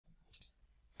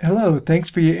Hello,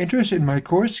 thanks for your interest in my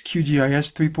course,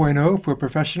 QGIS 3.0 for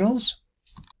professionals.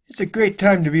 It's a great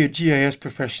time to be a GIS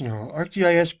professional.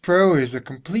 ArcGIS Pro is a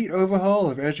complete overhaul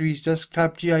of Esri's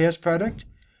desktop GIS product.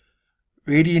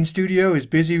 Radian Studio is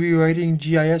busy rewriting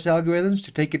GIS algorithms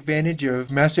to take advantage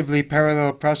of massively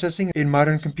parallel processing in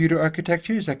modern computer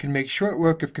architectures that can make short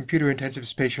work of computer-intensive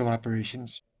spatial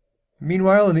operations.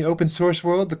 Meanwhile, in the open source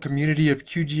world, the community of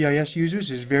QGIS users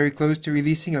is very close to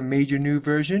releasing a major new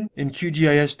version in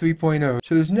QGIS 3.0,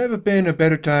 so there's never been a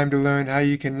better time to learn how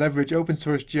you can leverage open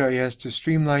source GIS to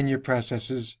streamline your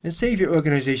processes and save your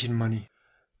organization money.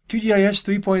 QGIS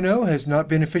 3.0 has not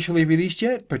been officially released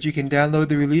yet, but you can download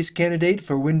the release candidate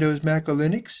for Windows, Mac, or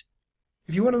Linux.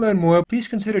 If you want to learn more, please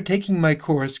consider taking my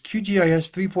course,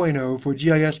 QGIS 3.0 for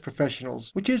GIS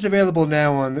Professionals, which is available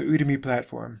now on the Udemy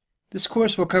platform. This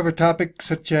course will cover topics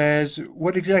such as,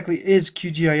 what exactly is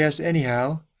QGIS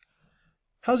anyhow?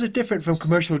 How is it different from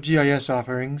commercial GIS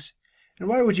offerings? And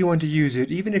why would you want to use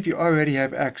it even if you already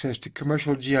have access to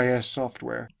commercial GIS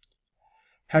software?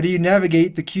 How do you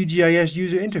navigate the QGIS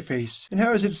user interface? And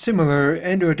how is it similar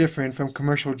and/or different from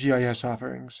commercial GIS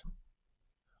offerings?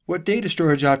 What data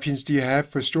storage options do you have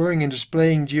for storing and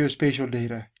displaying geospatial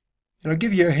data? And I'll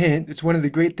give you a hint, it's one of the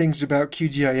great things about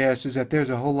QGIS is that there's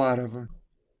a whole lot of them.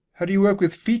 How do you work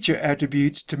with feature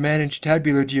attributes to manage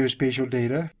tabular geospatial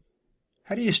data?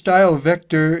 How do you style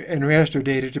vector and raster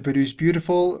data to produce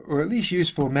beautiful, or at least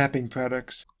useful, mapping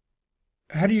products?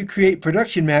 How do you create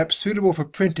production maps suitable for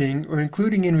printing or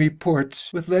including in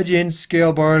reports with legends,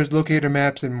 scale bars, locator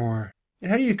maps, and more?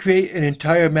 And how do you create an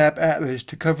entire map atlas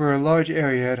to cover a large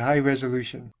area at high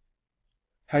resolution?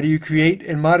 How do you create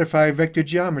and modify vector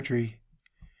geometry?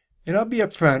 And I'll be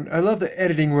upfront, I love the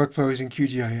editing workflows in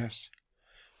QGIS.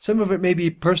 Some of it may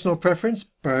be personal preference,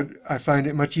 but I find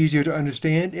it much easier to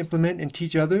understand, implement, and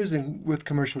teach others than with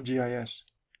commercial GIS.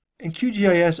 And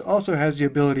QGIS also has the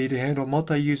ability to handle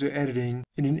multi-user editing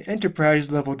in an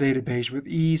enterprise-level database with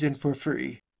ease and for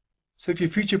free. So if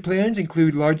your future plans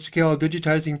include large-scale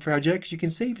digitizing projects, you can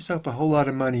save yourself a whole lot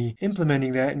of money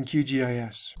implementing that in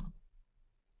QGIS.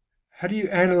 How do you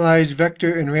analyze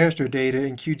vector and raster data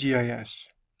in QGIS?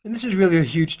 And this is really a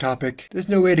huge topic. There's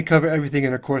no way to cover everything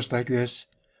in a course like this,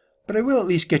 but I will at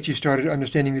least get you started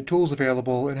understanding the tools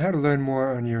available and how to learn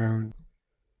more on your own.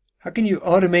 How can you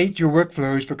automate your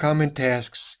workflows for common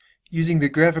tasks using the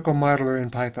graphical modeler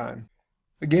in Python?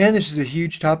 Again, this is a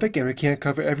huge topic and we can't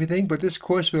cover everything, but this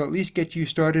course will at least get you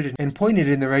started and pointed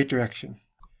in the right direction.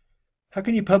 How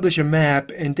can you publish a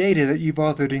map and data that you've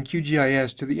authored in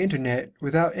QGIS to the internet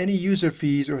without any user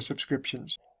fees or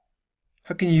subscriptions?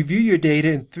 How can you view your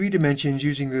data in 3 dimensions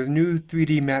using the new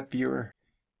 3D map viewer?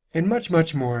 And much,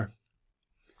 much more.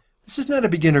 This is not a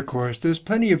beginner course. There's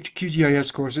plenty of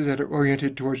QGIS courses that are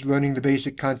oriented towards learning the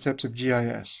basic concepts of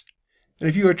GIS. And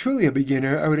if you are truly a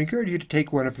beginner, I would encourage you to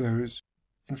take one of those.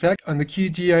 In fact, on the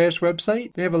QGIS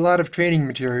website, they have a lot of training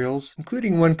materials,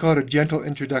 including one called A Gentle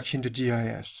Introduction to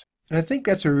GIS. And I think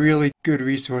that's a really good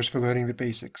resource for learning the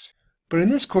basics. But in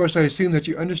this course, I assume that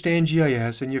you understand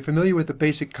GIS and you're familiar with the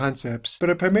basic concepts, but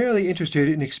are primarily interested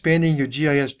in expanding your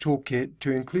GIS toolkit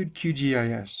to include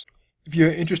QGIS. If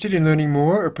you're interested in learning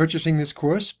more or purchasing this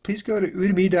course, please go to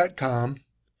udemy.com,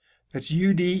 that's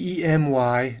udemy.com,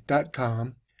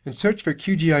 and search for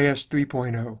QGIS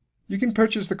 3.0. You can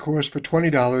purchase the course for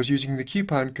 $20 using the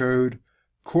coupon code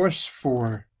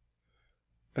COURSE4.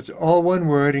 That's all one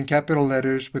word in capital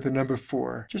letters with the number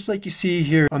 4, just like you see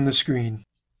here on the screen.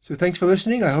 So thanks for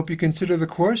listening. I hope you consider the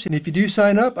course, and if you do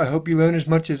sign up, I hope you learn as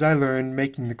much as I learned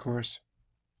making the course.